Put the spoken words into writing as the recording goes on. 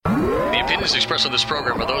opinions expressed on this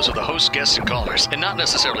program are those of the hosts, guests, and callers, and not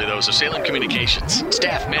necessarily those of Salem Communications,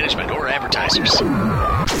 staff, management, or advertisers.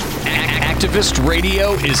 Activist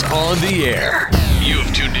Radio is on the air. You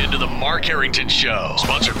have tuned in to the Mark Harrington Show,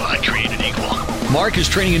 sponsored by Created Equal. Mark is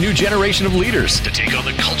training a new generation of leaders to take on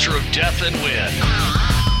the culture of death and win.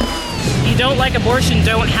 You don't like abortion,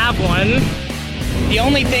 don't have one. The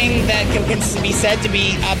only thing that can be said to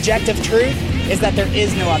be objective truth is that there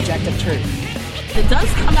is no objective truth. It does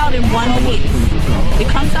come out in one piece. It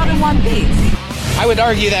comes out in one piece. I would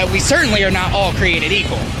argue that we certainly are not all created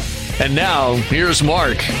equal. And now, here's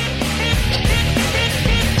Mark.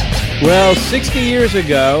 Well, 60 years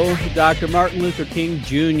ago, Dr. Martin Luther King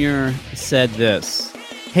Jr. said this: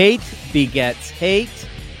 hate begets hate,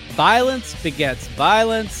 violence begets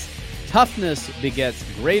violence, toughness begets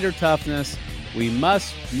greater toughness. We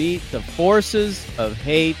must meet the forces of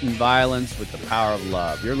hate and violence with the power of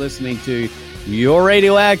love. You're listening to your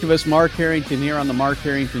radio activist, Mark Harrington, here on the Mark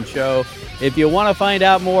Harrington Show. If you want to find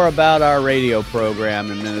out more about our radio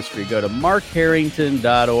program and ministry, go to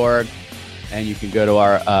markharrington.org, and you can go to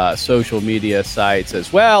our social media sites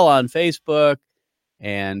as well on Facebook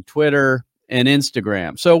and Twitter and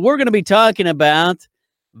Instagram. So we're going to be talking about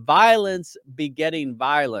violence begetting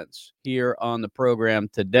violence here on the program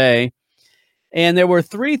today. And there were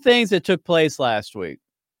three things that took place last week.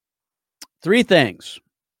 Three things.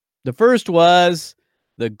 The first was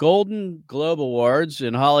the Golden Globe Awards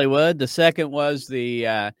in Hollywood. The second was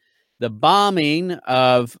the bombing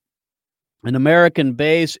of an American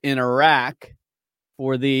base in Iraq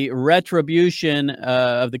for the retribution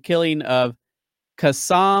of the killing of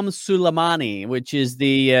Qasem Soleimani, which is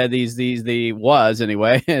the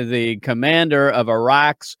commander of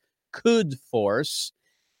Iraq's Quds Force.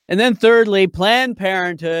 And then thirdly, Planned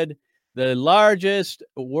Parenthood, the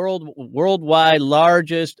worldwide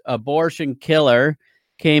largest abortion killer,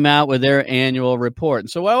 came out with their annual report. And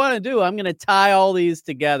so what I want to do, I'm going to tie all these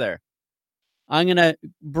together. I'm going to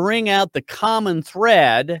bring out the common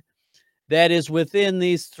thread that is within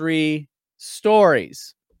these three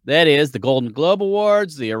stories. That is the Golden Globe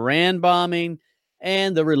Awards, the Iran bombing,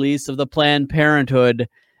 and the release of the Planned Parenthood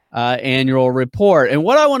annual report. And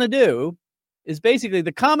what I want to do is basically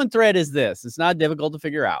the common thread is this. It's not difficult to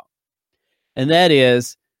figure out. And that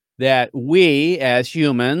is that we as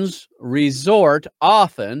humans resort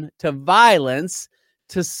often to violence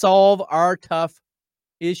to solve our tough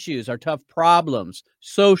issues, our tough problems,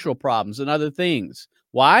 social problems, and other things.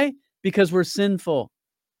 Why? Because we're sinful,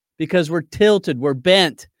 because we're tilted, we're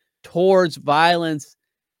bent towards violence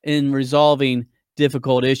in resolving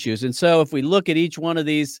difficult issues. And so if we look at each one of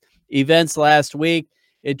these events last week,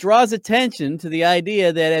 it draws attention to the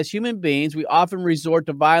idea that as human beings, we often resort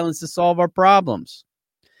to violence to solve our problems.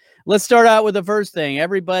 Let's start out with the first thing.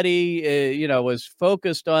 Everybody, was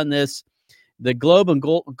focused on this, the Golden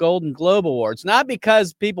Globe Awards, not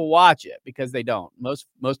because people watch it, because they don't.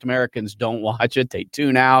 Most Americans don't watch it. They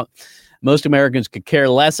tune out. Most Americans could care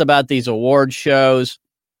less about these award shows.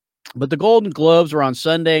 But the Golden Globes were on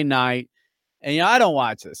Sunday night. And I don't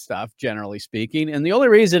watch this stuff, generally speaking. And the only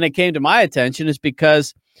reason it came to my attention is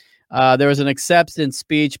because there was an acceptance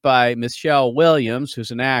speech by Michelle Williams,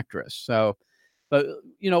 who's an actress. So, but,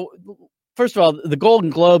 first of all, the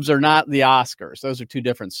Golden Globes are not the Oscars. Those are two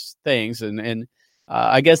different things. And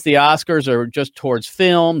I guess the Oscars are just towards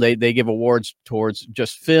film. They give awards towards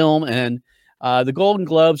just film. And the Golden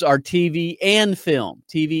Globes are TV and film.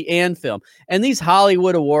 And these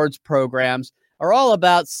Hollywood awards programs are all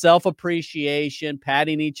about self-appreciation,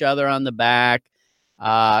 patting each other on the back.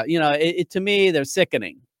 To me, they're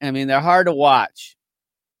sickening. I mean, they're hard to watch.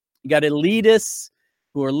 You got elitists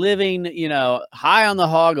who are living, high on the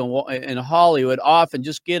hog in Hollywood, often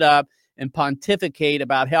just get up and pontificate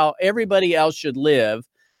about how everybody else should live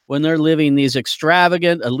when they're living these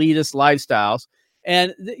extravagant elitist lifestyles.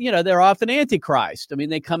 And, they're often antichrist. I mean,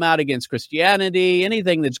 they come out against Christianity,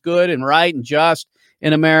 anything that's good and right and just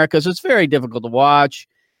in America. So it's very difficult to watch.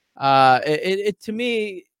 It to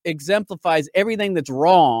me exemplifies everything that's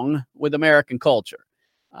wrong with American culture.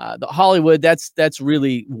 The Hollywood, that's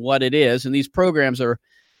really what it is. And these programs are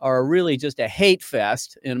really just a hate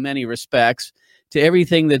fest in many respects to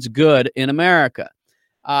everything that's good in America.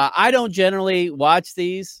 I don't generally watch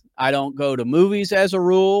these. I don't go to movies as a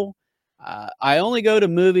rule. I only go to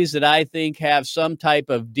movies that I think have some type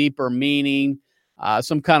of deeper meaning,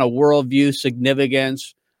 some kind of worldview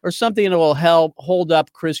significance, or something that will help hold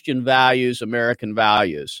up Christian values, American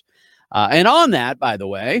values. And on that, by the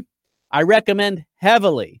way, I recommend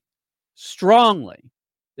heavily, strongly,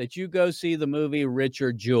 that you go see the movie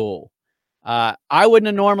Richard Jewell. I wouldn't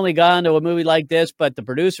have normally gone to a movie like this, but the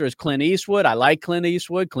producer is Clint Eastwood. I like Clint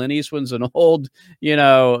Eastwood. Clint Eastwood's an old,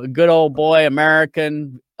 good old boy,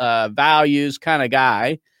 American values kind of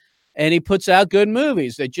guy. And he puts out good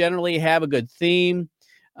movies that generally have a good theme.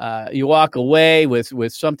 You walk away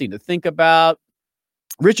with something to think about.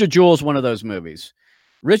 Richard Jewell is one of those movies.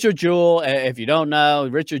 Richard Jewell, if you don't know,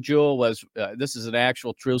 Richard Jewell was, this is an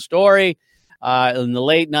actual true story. In the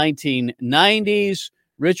late 1990s,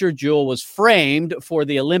 Richard Jewell was framed for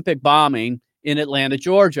the Olympic bombing in Atlanta,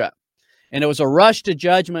 Georgia. And it was a rush to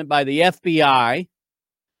judgment by the FBI,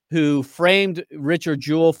 who framed Richard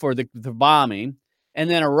Jewell for the bombing, and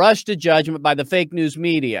then a rush to judgment by the fake news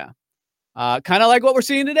media. Kind of like what we're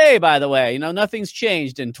seeing today, by the way. Nothing's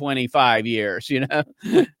changed in 25 years.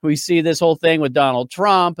 We see this whole thing with Donald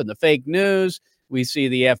Trump and the fake news. We see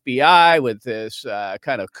the FBI with this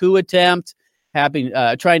kind of coup attempt,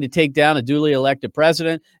 trying to take down a duly elected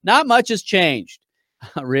president. Not much has changed,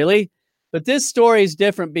 really. But this story is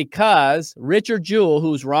different because Richard Jewell,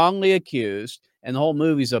 who's wrongly accused, and the whole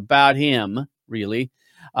movie's about him, really,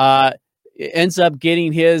 ends up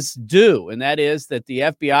getting his due, and that is that the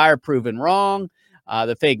FBI are proven wrong.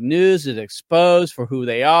 The fake news is exposed for who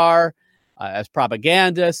they are as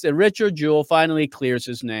propagandists, and Richard Jewell finally clears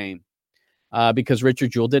his name because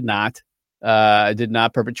Richard Jewell did not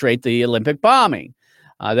perpetrate the Olympic bombing.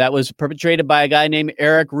 That was perpetrated by a guy named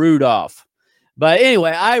Eric Rudolph. But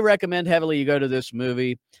anyway, I recommend heavily you go to this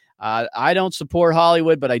movie. I don't support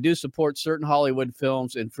Hollywood, but I do support certain Hollywood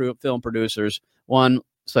films and film producers. One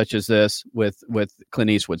such as this with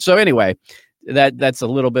Clint Eastwood. So anyway, that's a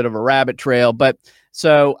little bit of a rabbit trail. But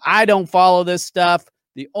so I don't follow this stuff.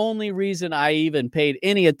 The only reason I even paid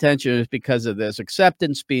any attention is because of this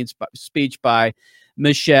acceptance speech by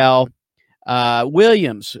Michelle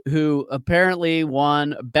Williams, who apparently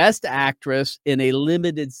won Best Actress in a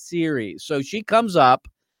limited series. So she comes up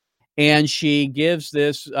and she gives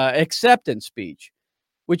this acceptance speech,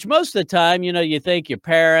 which most of the time, you thank your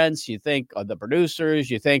parents, you thank the producers,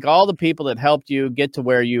 you thank all the people that helped you get to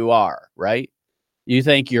where you are, right? You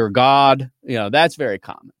thank your God, that's very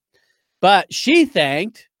common. But she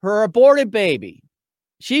thanked her aborted baby.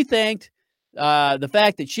 She thanked the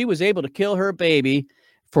fact that she was able to kill her baby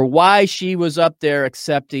for why she was up there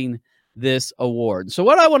accepting this award. So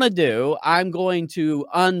what I want to do, I'm going to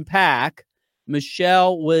unpack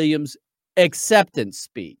Michelle Williams' acceptance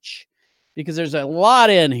speech, because there's a lot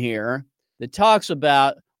in here that talks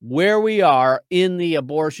about where we are in the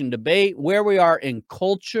abortion debate, where we are in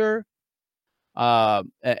culture,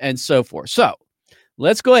 and so forth. So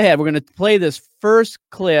let's go ahead. We're going to play this first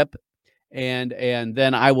clip, and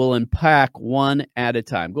then I will unpack one at a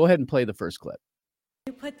time. Go ahead and play the first clip.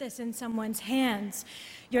 You put this in someone's hands,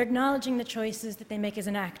 you're acknowledging the choices that they make as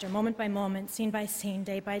an actor, moment by moment, scene by scene,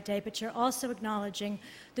 day by day, but you're also acknowledging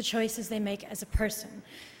the choices they make as a person,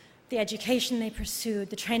 the education they pursued,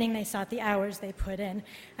 the training they sought, the hours they put in.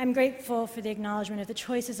 I'm grateful for the acknowledgement of the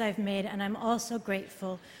choices I've made, and I'm also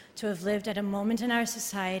grateful to have lived at a moment in our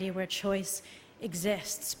society where choice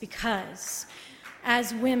exists, because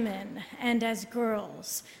as women and as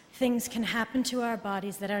girls, things can happen to our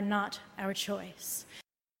bodies that are not our choice.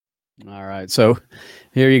 All right. So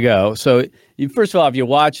here you go. So first of all, if you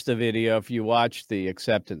watch the video, if you watch the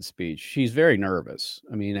acceptance speech, she's very nervous.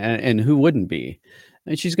 I mean, and who wouldn't be?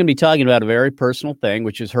 And she's going to be talking about a very personal thing,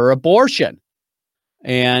 which is her abortion.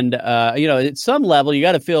 And, at some level, you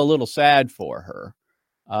got to feel a little sad for her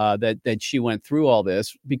that she went through all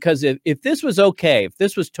this, because if this was okay, if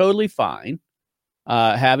this was totally fine,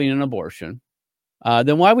 having an abortion,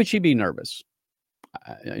 then why would she be nervous?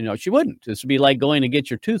 She wouldn't. This would be like going to get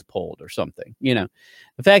your tooth pulled or something. The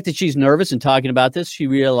fact that she's nervous and talking about this, she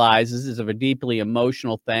realizes is a deeply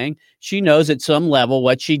emotional thing. She knows at some level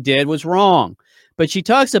what she did was wrong, but she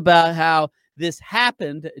talks about how this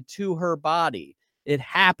happened to her body. It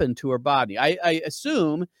happened to her body. I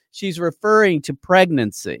assume she's referring to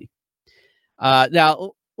pregnancy.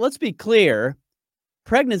 Now, let's be clear.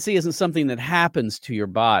 Pregnancy isn't something that happens to your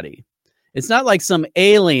body. It's not like some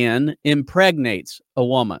alien impregnates a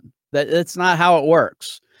woman. That's not how it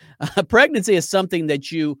works. Pregnancy is something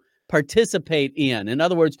that you participate in. In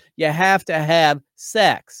other words, you have to have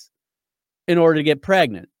sex in order to get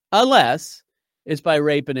pregnant, unless it's by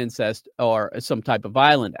rape and incest or some type of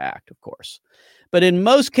violent act, of course. But in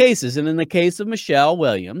most cases, and in the case of Michelle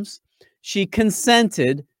Williams, she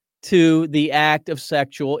consented to the act of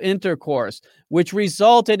sexual intercourse, which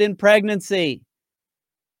resulted in pregnancy.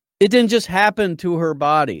 It didn't just happen to her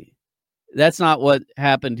body. That's not what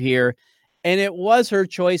happened here. And it was her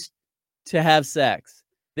choice to have sex.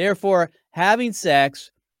 Therefore, having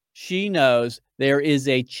sex, she knows there is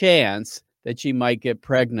a chance that she might get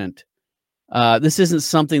pregnant. This isn't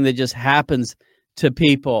something that just happens to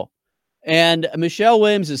people. And Michelle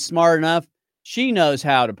Williams is smart enough. She knows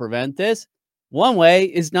how to prevent this. One way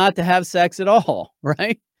is not to have sex at all,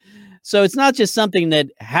 right? So it's not just something that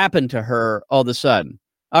happened to her all of a sudden.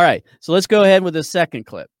 All right, so let's go ahead with the second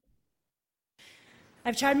clip.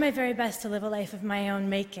 I've tried my very best to live a life of my own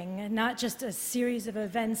making, not just a series of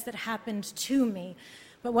events that happened to me,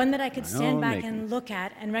 but one that I could stand back and look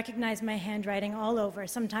at and recognize my handwriting all over,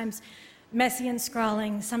 sometimes messy and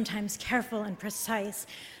scrawling, sometimes careful and precise,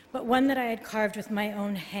 but one that I had carved with my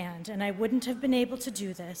own hand. And I wouldn't have been able to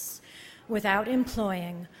do this without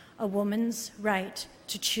employing a woman's right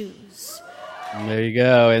to choose. There you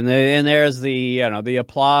go. And there's the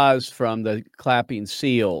applause from the clapping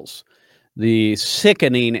seals, the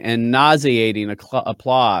sickening and nauseating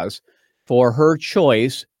applause for her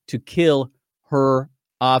choice to kill her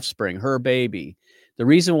offspring, her baby. The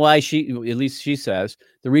reason why at least she says,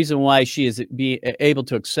 the reason why she is able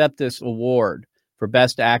to accept this award for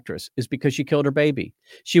Best Actress is because she killed her baby.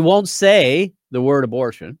 She won't say the word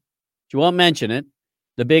abortion. She won't mention it,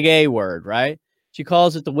 the big A word, right? She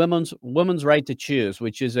calls it the woman's right to choose,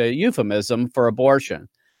 which is a euphemism for abortion.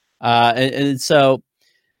 And so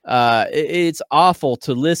it's awful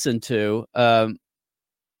to listen to. Like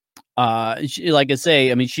I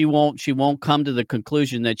say, I mean, she won't come to the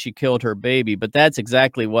conclusion that she killed her baby, but that's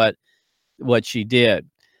exactly what she did.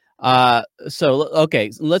 So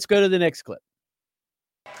let's go to the next clip.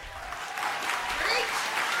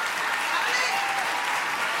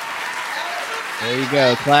 There you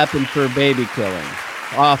go, clapping for baby killing.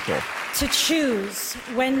 Awful. To choose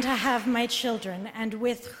when to have my children and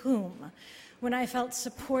with whom, when I felt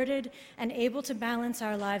supported and able to balance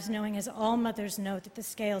our lives, knowing, as all mothers know, that the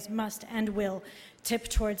scales must and will tip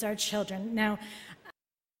towards our children. Now,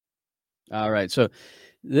 all right, so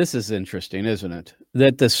this is interesting, isn't it?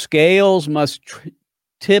 That the scales must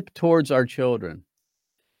tip towards our children.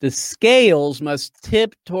 The scales must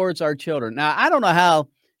tip towards our children. Now, I don't know how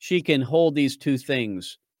she can hold these two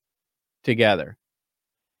things together.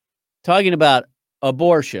 Talking about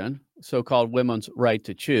abortion, so-called women's right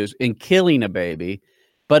to choose, and killing a baby,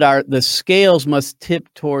 but the scales must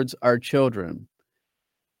tip towards our children.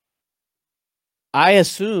 I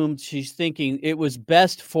assumed she's thinking it was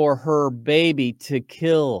best for her baby to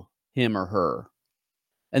kill him or her.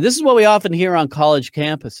 And this is what we often hear on college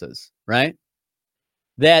campuses, right?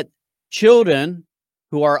 That children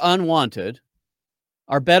who are unwanted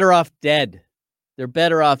are better off dead. They're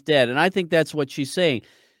better off dead. And I think that's what she's saying.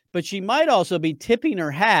 But she might also be tipping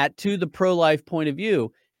her hat to the pro-life point of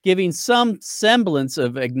view, giving some semblance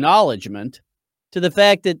of acknowledgement to the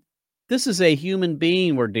fact that this is a human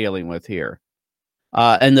being we're dealing with here.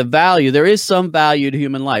 And there is some value to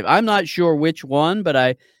human life. I'm not sure which one,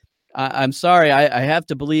 but I'm sorry. I have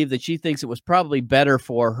to believe that she thinks it was probably better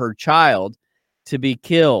for her child to be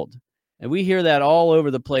killed. And we hear that all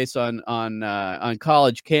over the place on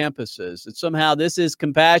college campuses. And somehow this is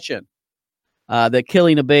compassion. That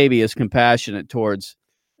killing a baby is compassionate towards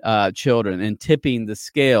children and tipping the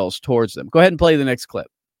scales towards them. Go ahead and play the next clip.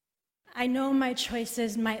 I know my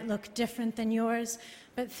choices might look different than yours,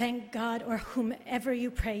 but thank God, or whomever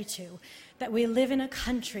you pray to, that we live in a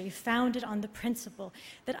country founded on the principle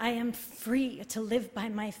that I am free to live by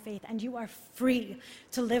my faith and you are free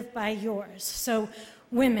to live by yours. So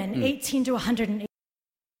women 18 to 108.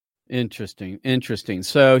 Interesting.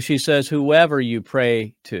 So she says, whoever you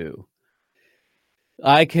pray to.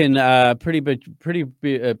 I can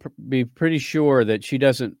be pretty sure that she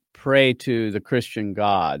doesn't pray to the Christian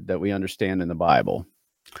God that we understand in the Bible.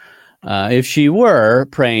 If she were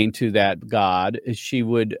praying to that God, she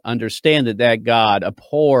would understand that God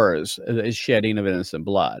abhors the shedding of innocent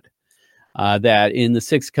blood. That in the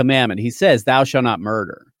sixth commandment, he says, "Thou shalt not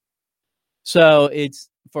murder." So it's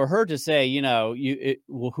for her to say,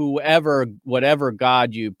 whatever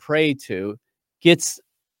God you pray to, gets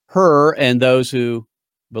her and those who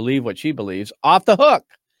believe what she believes off the hook,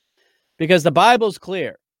 because the Bible's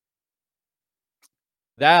clear.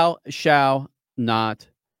 Thou shalt not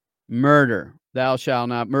murder. Thou shalt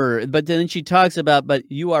not murder. But then she talks about, but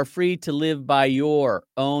you are free to live by your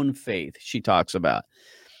own faith, she talks about.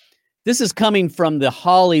 This is coming from the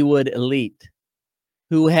Hollywood elite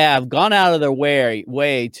who have gone out of their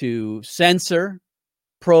way to censor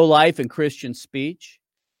pro-life and Christian speech,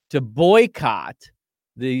 to boycott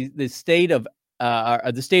the state of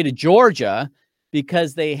Georgia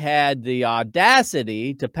because they had the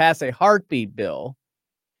audacity to pass a heartbeat bill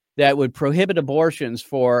that would prohibit abortions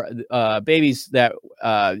for babies that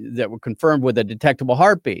were confirmed with a detectable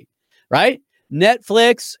heartbeat. Right?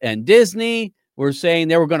 Netflix and Disney were saying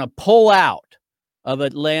they were going to pull out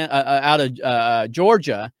of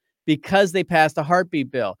Georgia because they passed the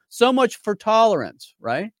heartbeat bill. So much for tolerance,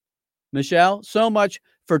 right, Michelle? So much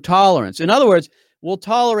for tolerance. In other words, we'll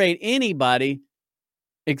tolerate anybody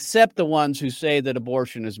except the ones who say that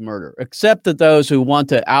abortion is murder, except that those who want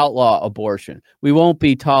to outlaw abortion. We won't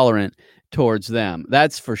be tolerant towards them.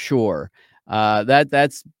 That's for sure.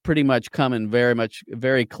 That's pretty much coming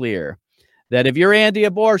very clear, that if you're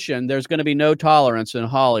anti-abortion, there's going to be no tolerance in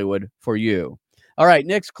Hollywood for you. All right,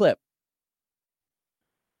 next clip.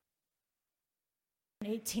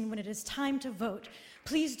 18, when it is time to vote,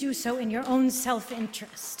 please do so in your own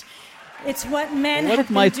self-interest. It's what men What have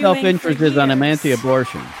if my been doing self-interest for is on I'm years.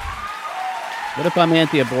 anti-abortion? What if I'm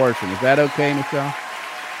anti-abortion? Is that okay, Michelle?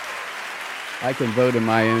 I can vote in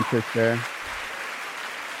my interest there.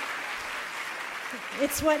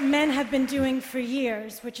 It's what men have been doing for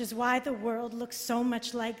years, which is why the world looks so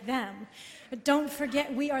much like them. But don't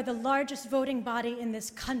forget, we are the largest voting body in this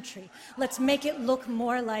country. Let's make it look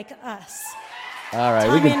more like us. All right,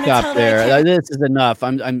 Tommy we can and stop Matilda, there. This is enough.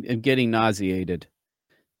 I'm getting nauseated.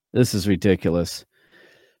 This is ridiculous.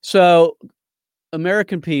 So,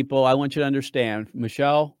 American people, I want you to understand,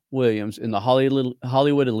 Michelle Williams and the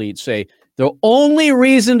Hollywood elite say the only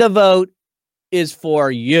reason to vote is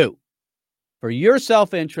for you, for your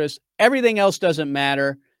self-interest. Everything else doesn't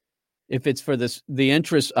matter. If it's for the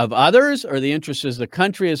interests of others or the interests of the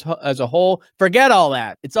country as a whole, forget all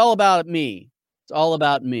that. It's all about me. It's all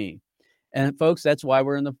about me. And folks, that's why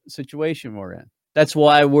we're in the situation we're in. That's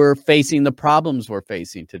why we're facing the problems we're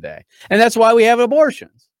facing today. And that's why we have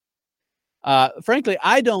abortions. Frankly,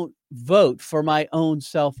 I don't vote for my own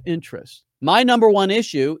self-interest. My number one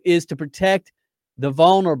issue is to protect the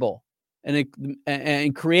vulnerable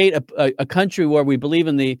and create a country where we believe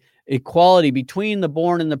in the equality between the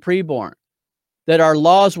born and the preborn, that our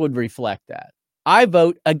laws would reflect that. I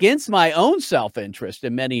vote against my own self-interest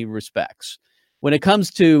in many respects. When it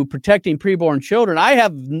comes to protecting preborn children, I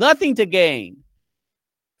have nothing to gain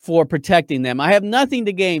for protecting them. I have nothing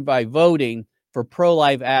to gain by voting for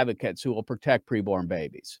pro-life advocates who will protect preborn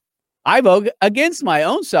babies. I vote against my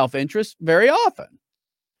own self-interest very often.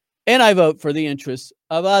 And I vote for the interests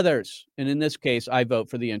of others. And in this case, I vote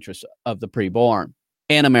for the interests of the preborn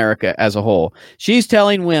and America as a whole. She's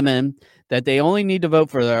telling women that they only need to vote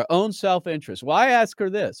for their own self-interest. Well, I ask her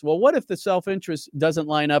this. Well, what if the self-interest doesn't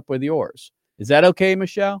line up with yours? Is that okay,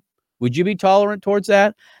 Michelle? Would you be tolerant towards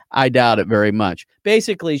that? I doubt it very much.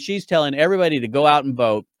 Basically, she's telling everybody to go out and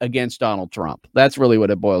vote against Donald Trump. That's really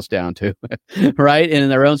what it boils down to, right? And in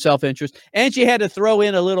their own self-interest. And she had to throw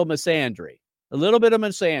in a little misandry,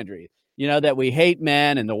 that we hate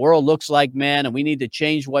men and the world looks like men and we need to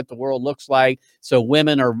change what the world looks like so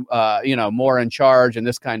women are, more in charge and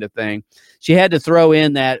this kind of thing. She had to throw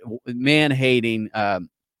in that man-hating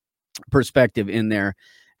perspective in there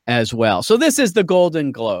as well. So this is the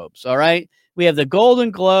Golden Globes, all right? We have the Golden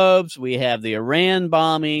Globes, we have the Iran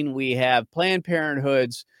bombing, we have Planned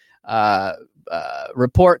Parenthood's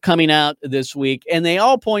report coming out this week, and they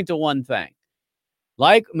all point to one thing.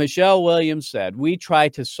 Like Michelle Williams said, we try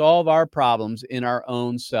to solve our problems in our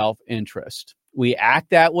own self-interest. We act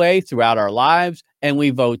that way throughout our lives, and we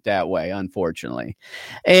vote that way, unfortunately.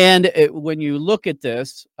 And when you look at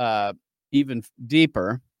this even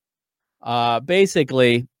deeper,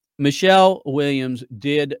 basically, Michelle Williams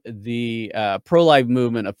did the pro-life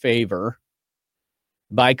movement a favor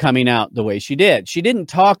by coming out the way she did. She didn't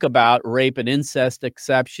talk about rape and incest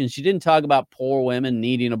exceptions. She didn't talk about poor women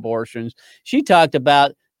needing abortions. She talked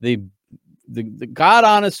about the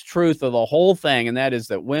God-honest truth of the whole thing, and that is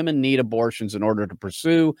that women need abortions in order to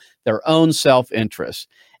pursue their own self-interest.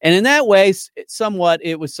 And in that way,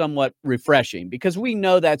 it was somewhat refreshing because we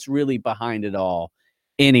know that's really behind it all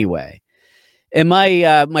anyway. And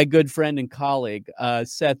my good friend and colleague,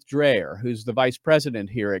 Seth Dreher, who's the vice president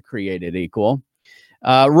here at Created Equal,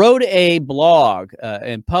 wrote a blog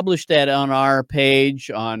and published that on our page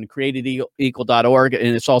on createdequal.org,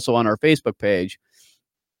 and it's also on our Facebook page,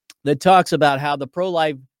 that talks about how the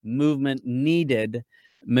pro-life movement needed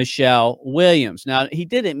Michelle Williams. Now, he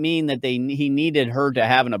didn't mean that he needed her to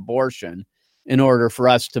have an abortion in order for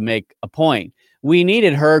us to make a point. We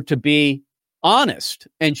needed her to be honest,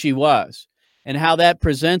 and she was. And how that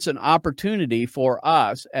presents an opportunity for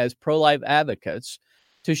us as pro-life advocates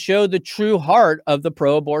to show the true heart of the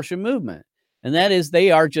pro-abortion movement. And that is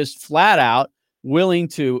they are just flat out willing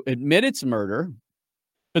to admit it's murder,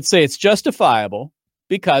 but say it's justifiable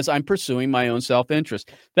because I'm pursuing my own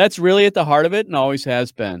self-interest. That's really at the heart of it and always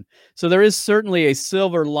has been. So there is certainly a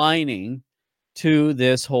silver lining to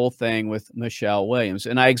this whole thing with Michelle Williams.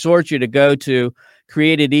 And I exhort you to go to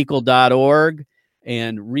createdequal.org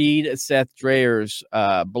and read Seth Drayer's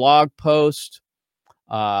blog post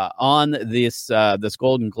on this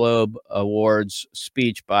Golden Globe Awards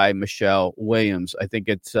speech by Michelle Williams. I think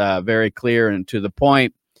it's very clear and to the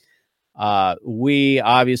point. We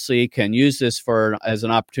obviously can use this as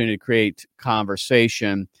an opportunity to create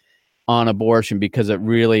conversation on abortion because it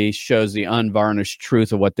really shows the unvarnished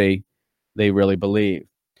truth of what they really believe.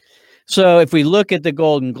 So if we look at the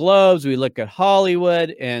Golden Globes, we look at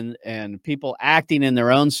Hollywood and people acting in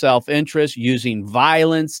their own self-interest, using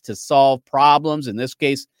violence to solve problems, in this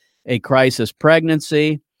case, a crisis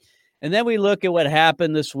pregnancy. And then we look at what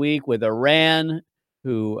happened this week with Iran,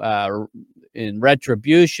 who in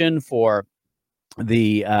retribution for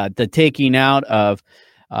the taking out of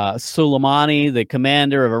Soleimani, the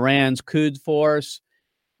commander of Iran's Quds force,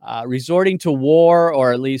 resorting to war,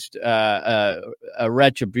 or at least a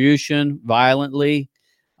retribution violently.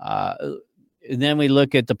 And then we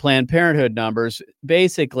look at the Planned Parenthood numbers.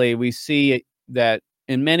 Basically, we see that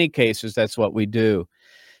in many cases, that's what we do.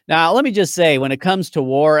 Now, let me just say, when it comes to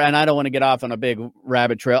war, and I don't want to get off on a big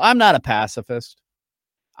rabbit trail, I'm not a pacifist.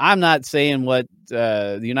 I'm not saying what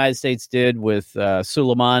the United States did with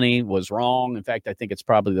Soleimani was wrong. In fact, I think it's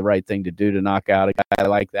probably the right thing to do to knock out a guy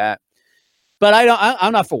like that. But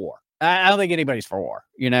I'm not for war. I don't think anybody's for war.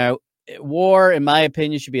 War, in my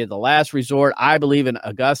opinion, should be at the last resort. I believe in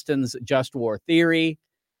Augustine's just war theory.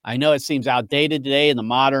 I know it seems outdated today in the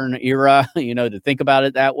modern era, to think about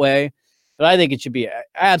it that way. But I think it should be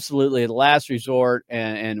absolutely the last resort,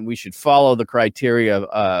 and we should follow the criteria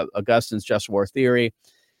of Augustine's just war theory.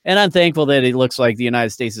 And I'm thankful that it looks like the United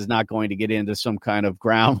States is not going to get into some kind of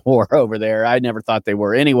ground war over there. I never thought they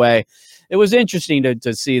were anyway. It was interesting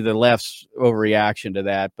to see the left's overreaction to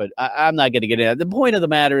that, but I'm not going to get into it. The point of the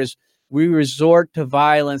matter is we resort to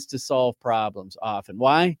violence to solve problems often.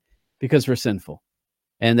 Why? Because we're sinful.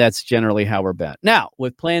 And that's generally how we're bent. Now,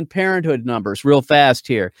 with Planned Parenthood numbers, real fast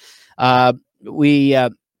here. Again,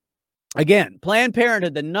 Planned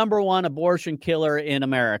Parenthood, the number one abortion killer in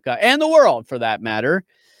America and the world, for that matter,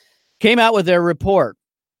 came out with their report.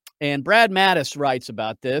 And Brad Mattis writes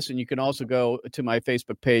about this, and you can also go to my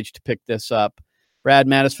Facebook page to pick this up. Brad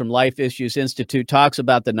Mattis from Life Issues Institute talks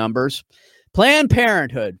about the numbers. Planned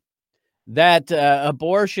Parenthood, that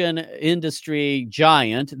abortion industry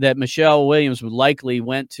giant that Michelle Williams likely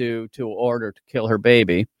went to order to kill her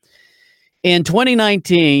baby, in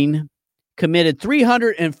 2019 committed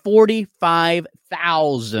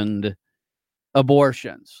 345,000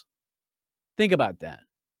 abortions. Think about that.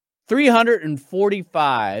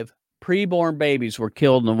 345 preborn babies were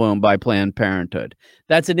killed in the womb by Planned Parenthood.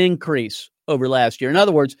 That's an increase over last year. In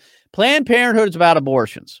other words, Planned Parenthood is about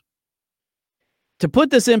abortions. To put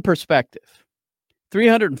this in perspective,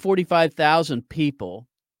 345,000 people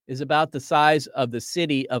is about the size of the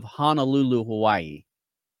city of Honolulu, Hawaii.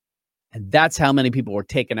 And that's how many people were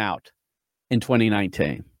taken out in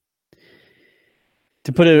 2019.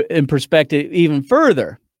 To put it in perspective even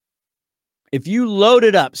further, if you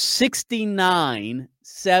loaded up 69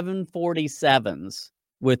 747s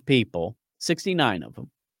with people, 69 of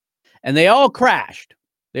them, and they all crashed,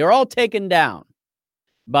 they were all taken down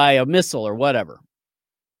by a missile or whatever,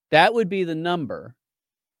 that would be the number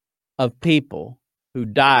of people who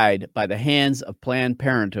died by the hands of Planned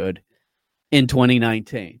Parenthood in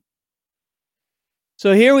 2019.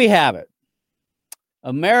 So here we have it.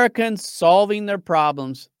 Americans solving their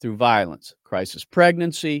problems through violence, crisis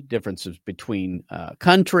pregnancy, differences between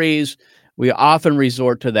countries. We often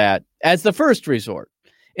resort to that as the first resort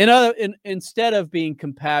instead of being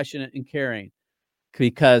compassionate and caring,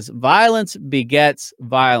 because violence begets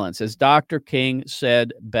violence, as Dr. King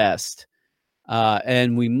said best.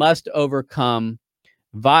 And we must overcome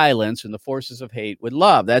violence and the forces of hate with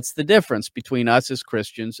love. That's the difference between us as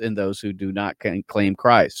Christians and those who do not claim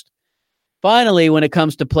Christ. Finally, when it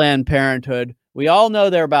comes to Planned Parenthood, we all know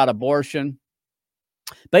they're about abortion.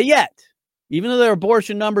 But yet, even though their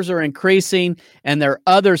abortion numbers are increasing and their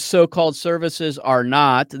other so-called services are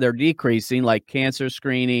not, they're decreasing, like cancer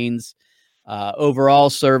screenings, overall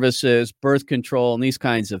services, birth control, and these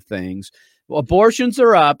kinds of things. Well, abortions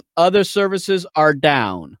are up, other services are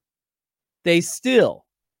down. They still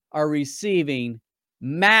are receiving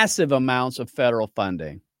massive amounts of federal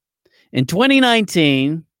funding. In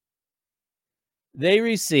 2019, they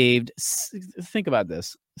received, think about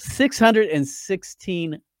this,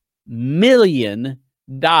 $616 million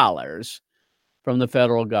from the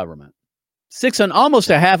federal government. More than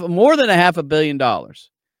 $500 million.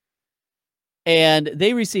 And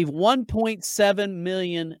they receive $1.7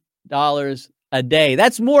 million a day.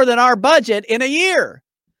 That's more than our budget in a year.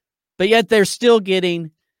 But yet they're still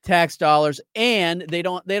getting tax dollars, and they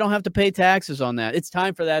don't have to pay taxes on that. It's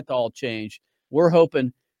time for that to all change. We're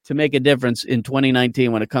hoping to make a difference in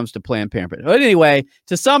 2019 when it comes to Planned Parenthood. But anyway,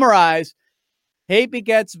 to summarize, hate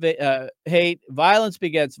begets hate, violence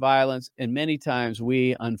begets violence, and many times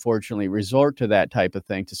we unfortunately resort to that type of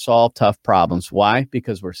thing to solve tough problems. Why?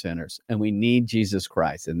 Because we're sinners, and we need Jesus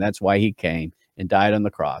Christ, and that's why he came and died on the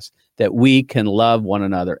cross, that we can love one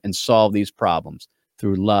another and solve these problems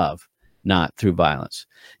through love, not through violence.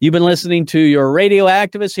 You've been listening to your radio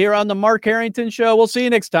activist here on the Mark Harrington Show. We'll see you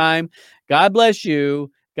next time. God bless you.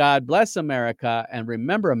 God bless America. And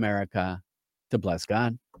remember, America, to bless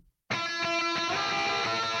God.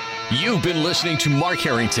 You've been listening to Mark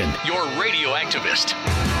Harrington, your radio activist.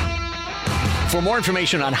 For more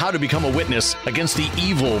information on how to become a witness against the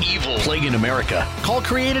evil plague in America, call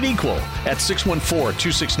Created Equal at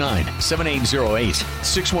 614-269-7808,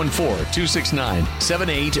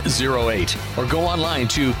 614-269-7808, or go online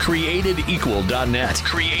to createdequal.net,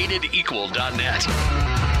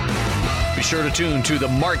 createdequal.net. Be sure to tune to The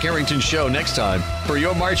Mark Harrington Show next time for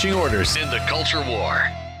your marching orders in the culture war.